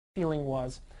feeling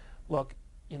was, look,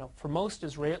 for most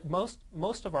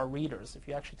of our readers, if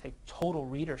you actually take total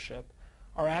readership,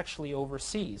 are actually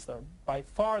overseas. By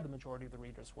far the majority of the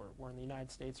readers were in the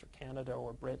United States or Canada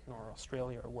or Britain or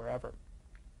Australia or wherever.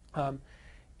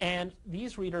 And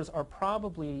these readers are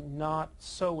probably not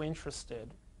so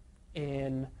interested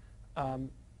in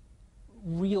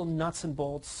real nuts and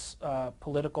bolts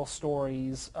political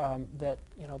stories that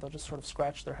they'll just sort of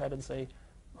scratch their head and say,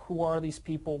 who are these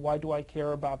people? Why do I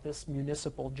care about this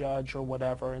municipal judge or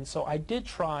whatever? And so I did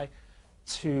try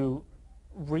to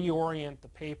reorient the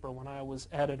paper when I was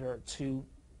editor to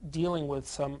dealing with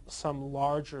some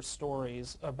larger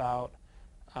stories about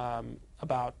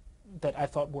that I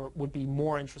thought would be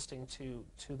more interesting to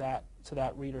that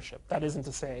readership. That isn't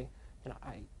to say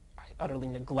I utterly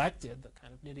neglected the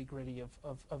kind of nitty-gritty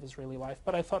of Israeli life,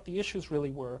 but I thought the issues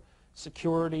really were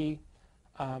security,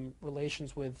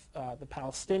 relations with the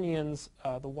Palestinians,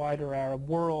 the wider Arab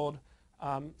world,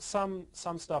 some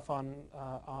stuff on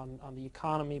the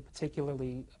economy,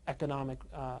 particularly economic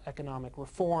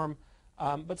reform,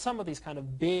 but some of these kind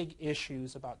of big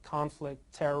issues about conflict,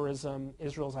 terrorism,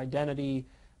 Israel's identity,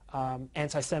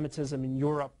 anti-Semitism in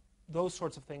Europe, those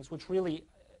sorts of things, which really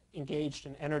engaged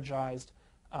and energized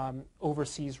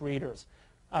overseas readers.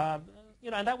 And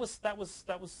that was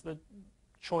the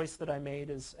choice that I made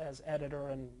as editor,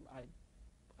 and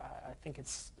I think it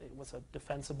was a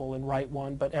defensible and right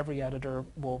one, but every editor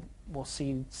will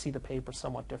see the paper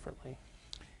somewhat differently.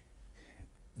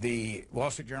 The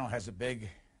Wall Street Journal has a big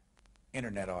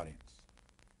internet audience,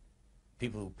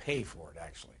 people who pay for it,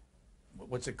 actually.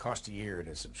 What's it cost a year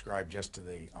to subscribe just to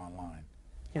the online?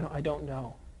 I don't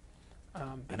know.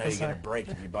 I know you get a break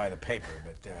if you buy the paper,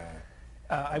 but...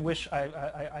 I wish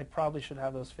I probably should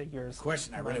have those figures. The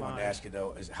question I really wanted to ask you,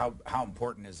 though, is how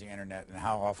important is the internet, and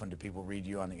how often do people read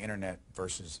you on the internet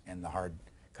versus in the hard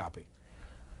copy?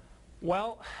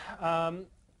 Well,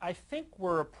 I think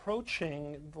we're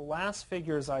approaching, the last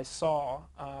figures I saw,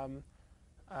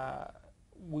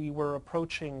 we were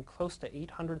approaching close to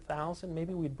 800,000.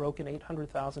 Maybe we'd broken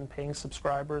 800,000 paying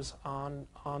subscribers on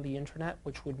the internet,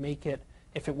 which would make it,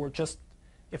 if that were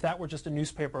just a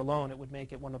newspaper alone, it would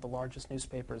make it one of the largest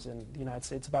newspapers in the United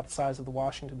States, about the size of the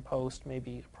Washington Post,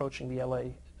 maybe approaching the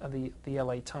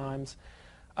LA Times.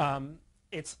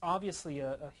 It's obviously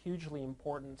a hugely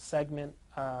important segment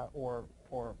or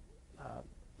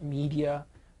media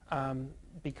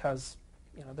because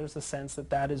there's a sense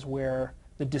that is where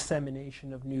the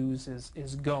dissemination of news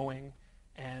is going,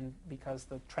 and because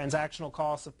the transactional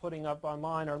costs of putting up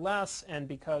online are less, and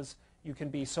because you can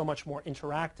be so much more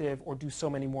interactive or do so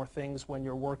many more things when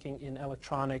you're working in an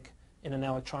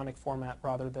electronic format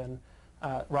rather than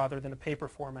a paper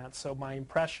format. So my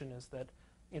impression is that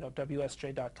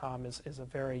WSJ.com is a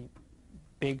very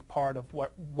big part of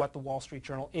what the Wall Street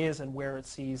Journal is and where it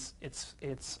sees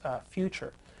its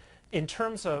future. In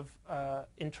terms of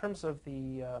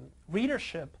the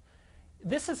readership,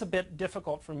 this is a bit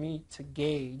difficult for me to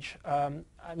gauge.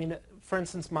 I mean, for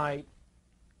instance, my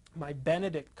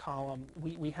Benedict column,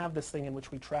 we have this thing in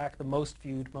which we track the most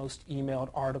viewed, most emailed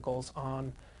articles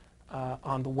on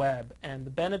the web. And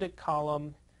the Benedict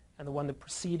column and the one that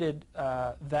preceded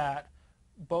that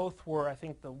both were, I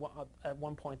think, at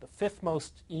one point the 5th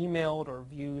most emailed or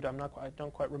viewed, I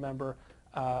don't quite remember,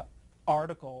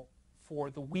 article for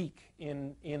the week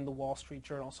in the Wall Street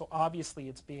Journal. So obviously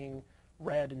it's being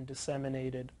read and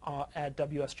disseminated at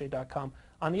WSJ.com.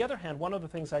 On the other hand, one of the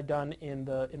things I'd done in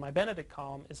my Benedict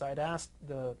column is I'd asked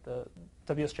the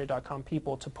WSJ.com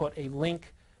people to put a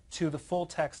link to the full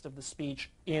text of the speech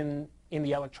in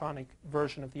the electronic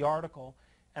version of the article.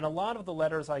 And a lot of the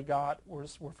letters I got were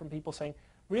from people saying,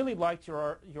 really liked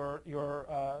your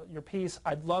piece,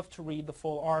 I'd love to read the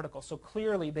full article. So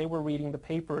clearly they were reading the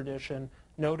paper edition,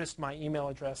 noticed my email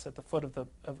address at the foot of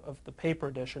the paper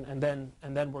edition, and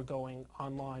then were going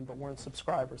online but weren't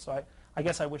subscribers. So I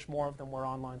guess I wish more of them were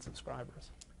online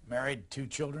subscribers. Married, 2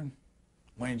 children?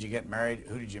 When did you get married?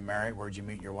 Who did you marry? Where did you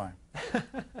meet your wife?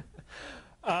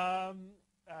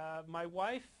 My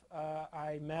wife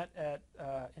I met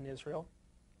in Israel.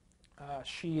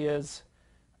 She is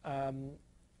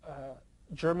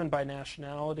German by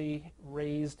nationality,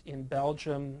 raised in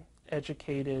Belgium,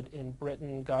 educated in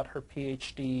Britain, got her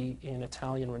PhD in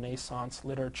Italian Renaissance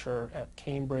literature at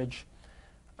Cambridge,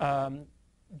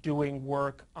 doing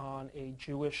work on a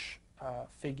Jewish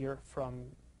figure from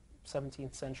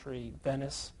 17th century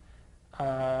Venice,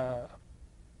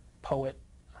 poet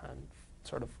and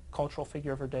sort of cultural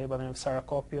figure of her day by the name of Sarah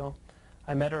Copio.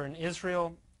 I met her in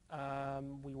Israel.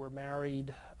 We were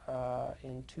married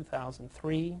in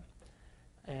 2003.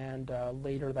 And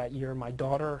later that year, my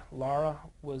daughter, Lara,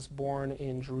 was born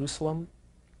in Jerusalem.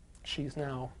 She's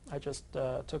now, I just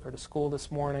took her to school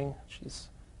this morning. She's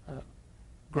a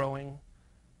growing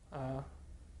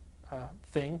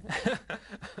thing,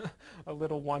 a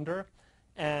little wonder.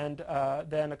 And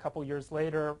then a couple years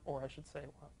later, or I should say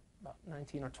about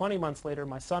 19 or 20 months later,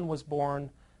 my son was born,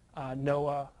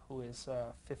 Noah, who is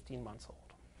 15 months old.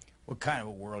 What kind of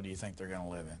a world do you think they're going to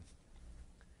live in?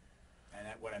 And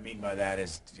what I mean by that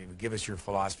is, give us your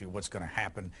philosophy of what's going to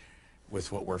happen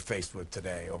with what we're faced with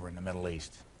today over in the Middle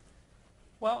East.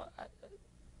 Well,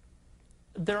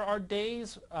 there are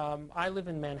days, I live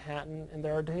in Manhattan, and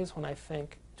there are days when I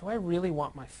think, do I really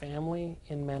want my family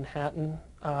in Manhattan?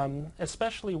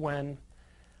 Especially when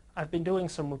I've been doing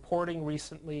some reporting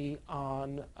recently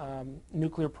on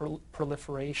nuclear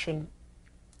proliferation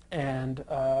and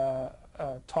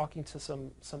talking to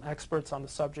some experts on the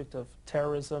subject of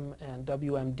terrorism and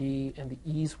WMD and the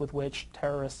ease with which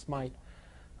terrorists might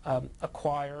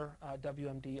acquire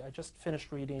WMD. I just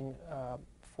finished reading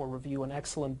for review an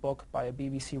excellent book by a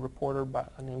BBC reporter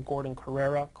named Gordon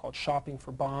Carrera called Shopping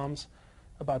for Bombs,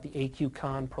 about the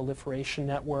AQCon proliferation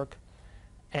network.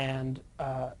 And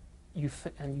you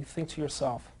think to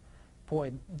yourself,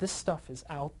 boy, this stuff is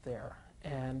out there,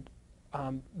 and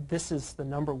this is the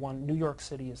 #1, New York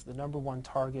City is the #1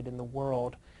 target in the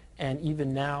world. And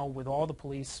even now, with all the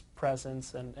police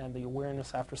presence and the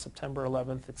awareness after September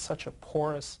 11th, it's such a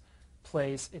porous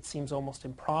place, it seems almost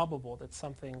improbable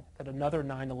that another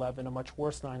 9/11, a much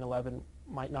worse 9/11,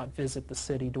 might not visit the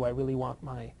city. Do I really want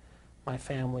my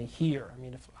family here? I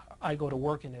mean, if I go to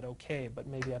work in it, okay, but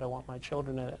maybe I don't want my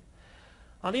children in it.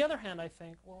 On the other hand, I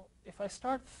think, well, if I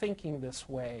start thinking this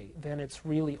way, then it's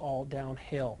really all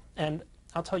downhill. And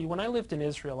I'll tell you, when I lived in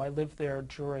Israel, I lived there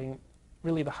during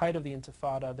really the height of the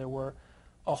Intifada. There were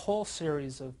a whole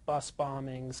series of bus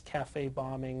bombings, cafe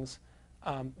bombings,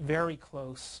 very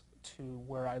close to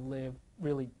where I live,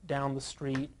 really down the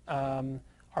street.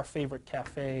 Our favorite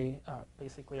cafe,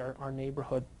 basically our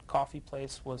neighborhood coffee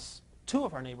place was, two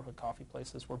of our neighborhood coffee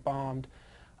places were bombed.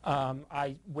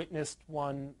 I witnessed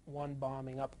one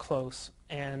bombing up close,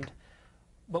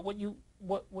 but what you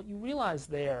realize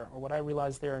there, or what I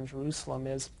realized there in Jerusalem,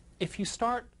 is if you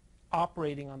start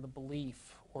operating on the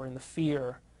belief or in the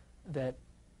fear that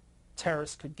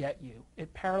terrorists could get you,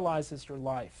 it paralyzes your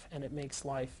life, and it makes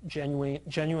life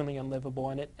genuinely unlivable,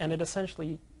 and it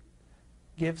essentially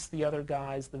gives the other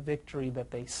guys the victory that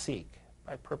they seek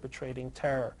by perpetrating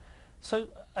terror. So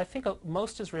I think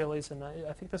most Israelis, and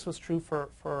I think this was true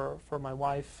for my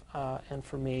wife and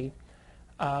for me,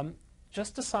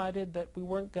 just decided that we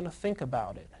weren't going to think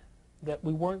about it, that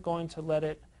we weren't going to let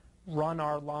it run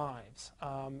our lives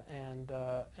and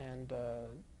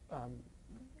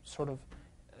sort of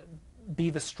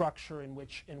be the structure in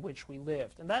which we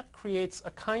lived. And that creates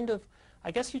a kind of,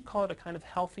 I guess you'd call it a kind of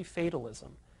healthy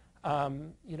fatalism.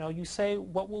 You know, you say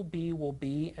what will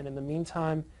be, and in the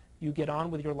meantime, you get on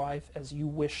with your life as you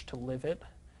wish to live it.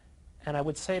 And I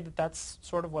would say that that's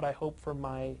sort of what I hope for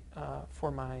my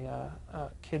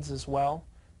kids as well,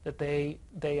 that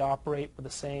they operate with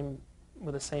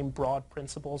the same broad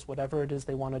principles, whatever it is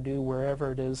they want to do,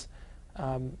 wherever it is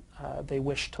they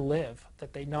wish to live,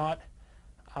 that they not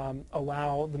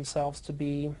allow themselves to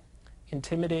be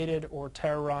intimidated or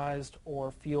terrorized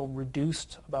or feel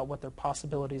reduced about what their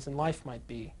possibilities in life might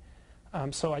be.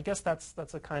 So I guess that's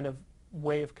a kind of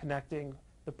way of connecting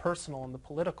the personal and the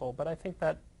political, but I think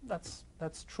that's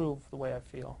true of the way I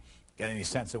feel. Got any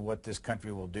sense of what this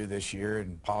country will do this year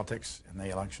in politics in the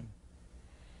election?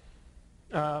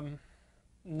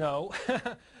 No.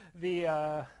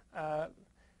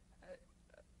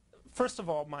 First of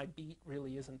all, my beat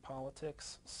really isn't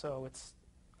politics, so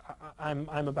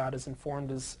I'm about as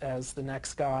informed as the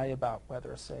next guy about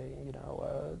whether, say,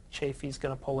 Chafee's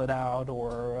going to pull it out,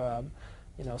 or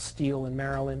Steele in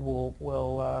Maryland will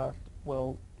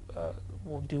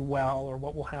do well, or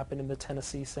what will happen in the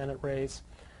Tennessee Senate race.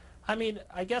 I mean,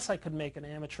 I guess I could make an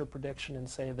amateur prediction and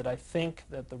say that I think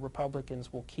that the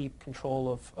Republicans will keep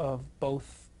control of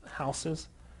both houses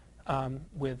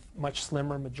with much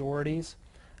slimmer majorities.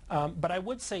 But I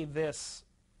would say this,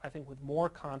 I think with more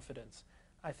confidence.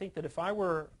 I think that if I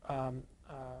were a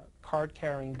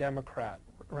card-carrying Democrat,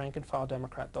 rank-and-file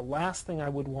Democrat, the last thing I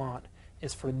would want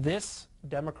is for this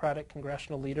Democratic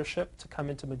congressional leadership to come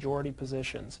into majority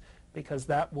positions, because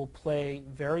that will play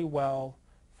very well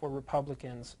for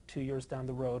Republicans 2 years down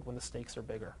the road when the stakes are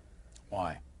bigger.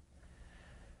 Why?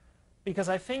 Because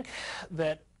I think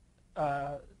that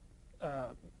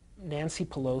Nancy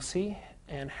Pelosi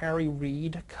and Harry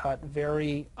Reid cut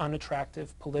very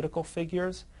unattractive political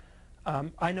figures.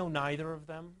 I know neither of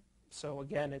them, So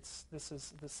again,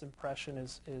 this impression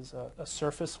is a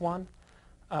surface one.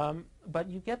 But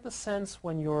you get the sense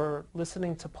when you're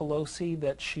listening to Pelosi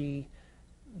that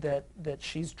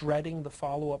she's dreading the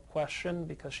follow-up question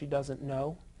because she doesn't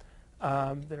know.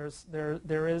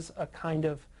 There is a kind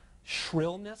of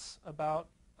shrillness about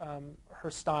her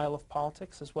style of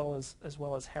politics as well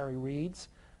as Harry Reid's,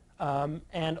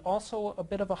 and also a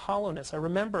bit of a hollowness. I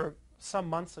remember some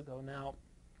months ago now,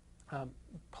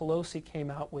 Pelosi came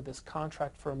out with this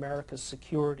Contract for America's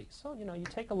Security. So you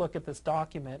take a look at this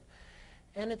document,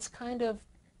 and it's kind of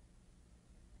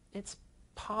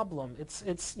pablum.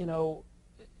 It's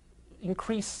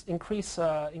increase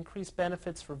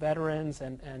benefits for veterans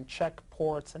and check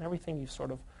ports and everything you've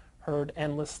sort of heard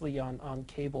endlessly on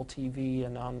cable TV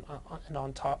and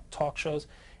on talk shows.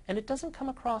 And it doesn't come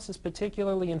across as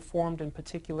particularly informed and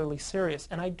particularly serious.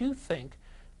 And I do think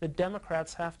the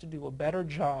Democrats have to do a better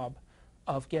job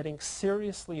of getting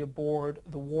seriously aboard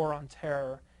the war on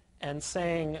terror and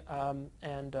saying,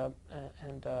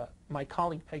 my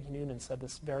colleague Peggy Noonan said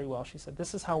this very well. She said,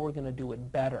 this is how we're going to do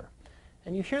it better.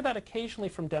 And you hear that occasionally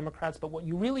from Democrats, but what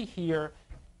you really hear,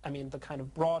 I mean, the kind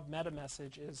of broad meta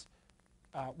message is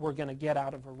we're going to get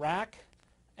out of Iraq,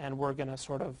 and we're going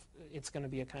to it's going to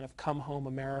be a kind of come home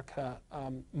America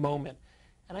moment.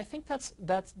 And I think that's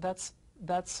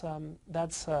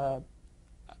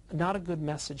not a good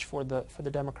message for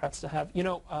the Democrats to have.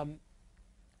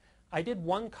 I did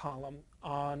one column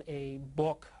on a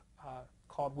book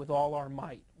called With All Our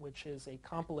Might, which is a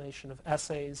compilation of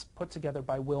essays put together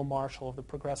by Will Marshall of the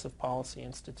Progressive Policy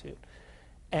Institute.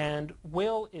 And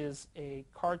Will is a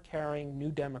card-carrying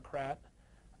New Democrat,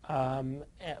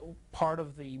 part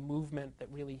of the movement that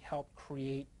really helped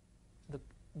create the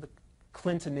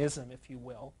Clintonism, if you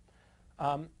will.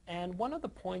 And one of the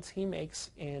points he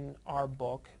makes in our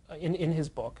book, in his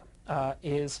book,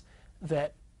 is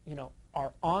that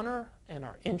our honor and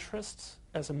our interests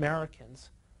as Americans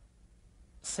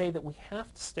say that we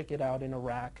have to stick it out in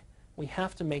Iraq. We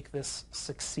have to make this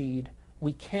succeed.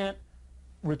 We can't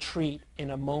retreat in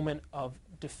a moment of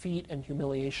defeat and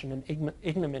humiliation and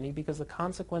ignominy because the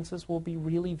consequences will be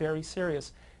really very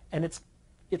serious. And it's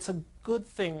a good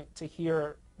thing to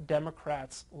hear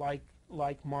Democrats like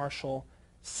Marshall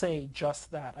say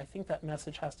just that. I think that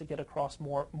message has to get across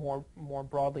more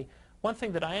broadly. One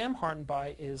thing that I am heartened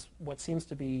by is what seems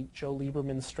to be Joe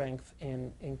Lieberman's strength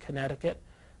in Connecticut.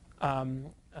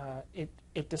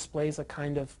 It displays a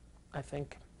kind of, I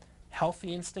think,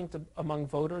 healthy instinct among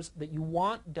voters that you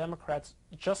want Democrats,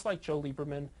 just like Joe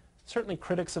Lieberman, certainly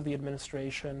critics of the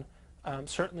administration,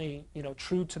 certainly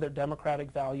true to their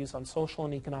democratic values on social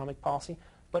and economic policy,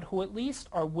 but who at least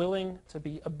are willing to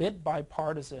be a bit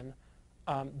bipartisan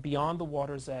beyond the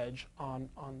water's edge on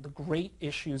the great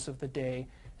issues of the day,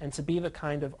 and to be the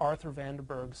kind of Arthur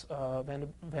Vanderbergs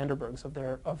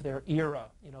of their era,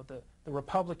 the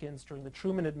Republicans during the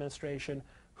Truman administration,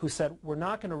 who said, we're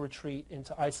not going to retreat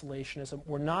into isolationism.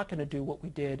 We're not going to do what we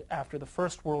did after the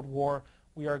First World War.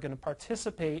 We are going to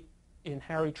participate in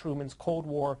Harry Truman's Cold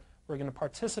War. We're going to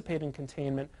participate in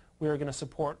containment. We are going to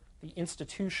support the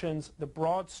institutions, the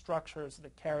broad structures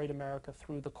that carried America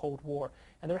through the Cold War.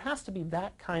 And there has to be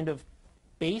that kind of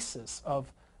basis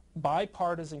of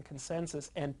bipartisan consensus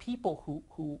and people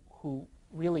who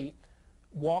really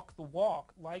walk the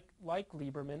walk, like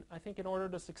Lieberman, I think, in order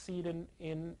to succeed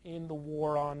in the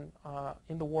war on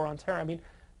terror. I mean,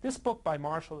 this book by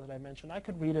Marshall that I mentioned, I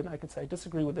could read it and I could say, I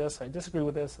disagree with this, and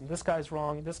this guy's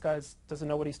wrong, and this guy doesn't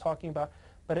know what he's talking about.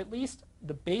 But at least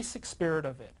the basic spirit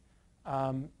of it,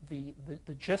 the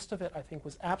gist of it, I think,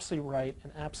 was absolutely right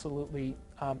and absolutely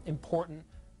important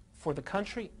for the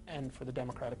country and for the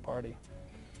Democratic Party.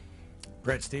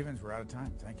 Bret Stephens, we're out of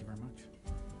time. Thank you very much.